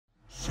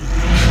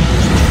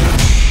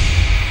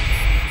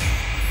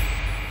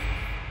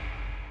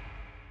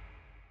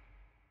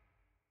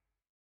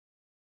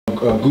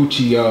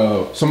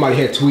Gucci, somebody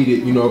had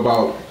tweeted, you know,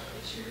 about,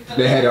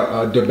 they had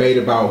a debate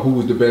about who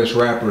was the best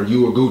rapper,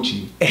 you or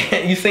Gucci.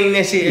 You seen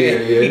that shit?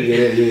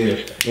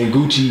 Yeah. And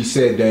Gucci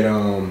said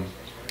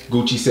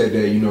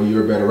that, you know,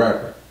 you're a better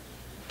rapper.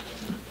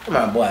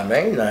 My boy,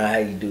 man, you know how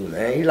you do,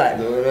 man. He like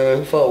me, man.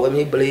 He fuck with me,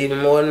 he believe in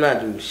more than I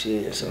do.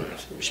 Shit, so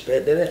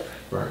respect to that.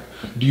 Right.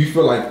 Do you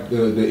feel like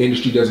the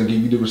industry doesn't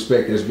give you the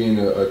respect as being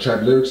a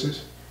trap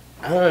lyricist?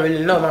 I don't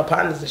really know. My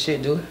partners and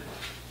shit do.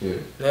 Yeah.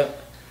 Yep.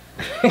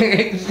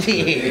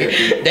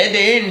 Shit, that's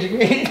the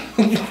industry.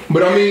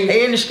 But I mean,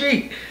 they in the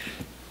street.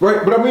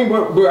 Right, but I mean,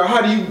 but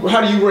how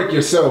do you rank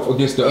yourself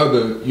against the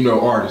other, you know,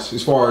 artists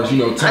as far as, you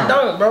know, talent?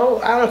 I don't, bro.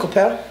 I don't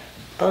compare.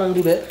 I don't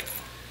do that.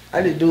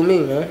 I just do me,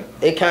 man.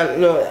 It kind of,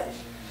 you know,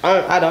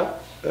 I don't.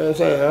 You know what I'm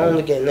saying? I don't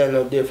look at nothing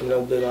no different,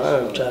 no bigger.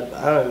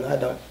 I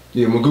don't.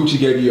 Yeah, when Gucci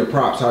gave you your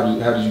props, how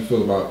did you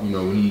feel about, you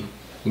know,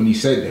 when he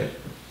said that?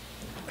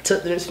 I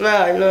took the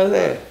smile, you know what I'm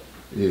saying?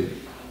 Yeah.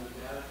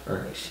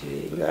 Right.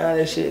 Shit, you know how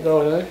that shit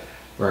go, man.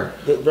 Right.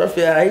 But bro,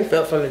 feel how he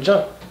felt from the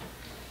jump.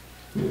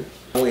 Yeah.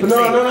 But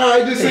no,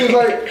 it just seems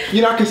like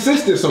you're not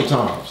consistent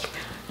sometimes.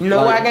 You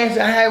know why I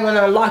had one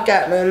on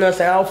lockout, man, you know what I'm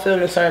saying? I was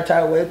feeling a certain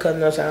type of way because, you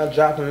know what I'm saying, I was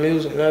dropping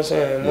music, you know what I'm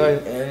saying?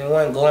 And it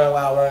wasn't going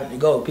where I wanted to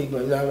go.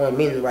 People, you know, I wasn't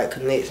meeting the right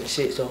connects and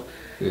shit, so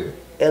it's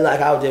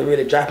like I was just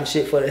really dropping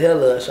shit for the hell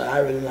of it, so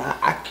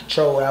I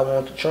control what I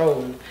want to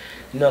control. And,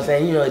 you know what I'm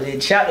saying? You know, the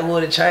chapter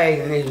would have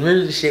changed and this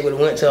music shit would have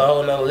went to a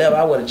whole nother level.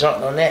 I would have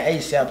jumped on that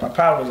ASAP. My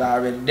problem was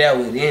already dealt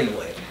with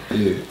anyway.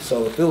 Yeah.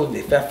 So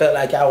if I felt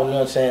like I was, you know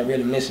what I'm saying,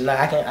 really missing out,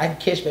 I can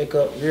catch back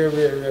up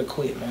real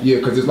quick, man. Yeah,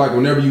 because it's like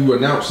whenever you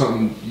announce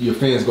something, your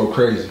fans go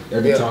crazy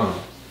every time.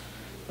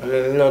 I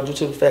mean, you know, due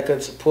to the fact of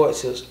the support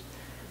system,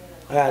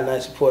 I got a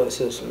nice support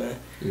system, man.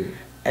 Yeah.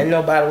 And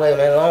no, by the way,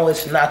 man,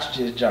 Longway Sinatra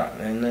just dropped,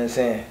 man, you know what I'm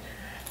saying?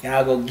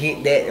 Y'all go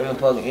get that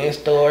motherfucker in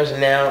stores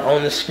now,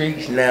 on the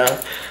streets now,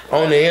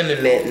 on the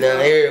internet now,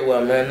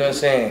 everywhere, man, you know what I'm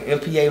saying?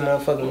 MPA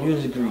motherfucking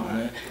music group,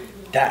 man.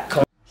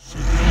 .com.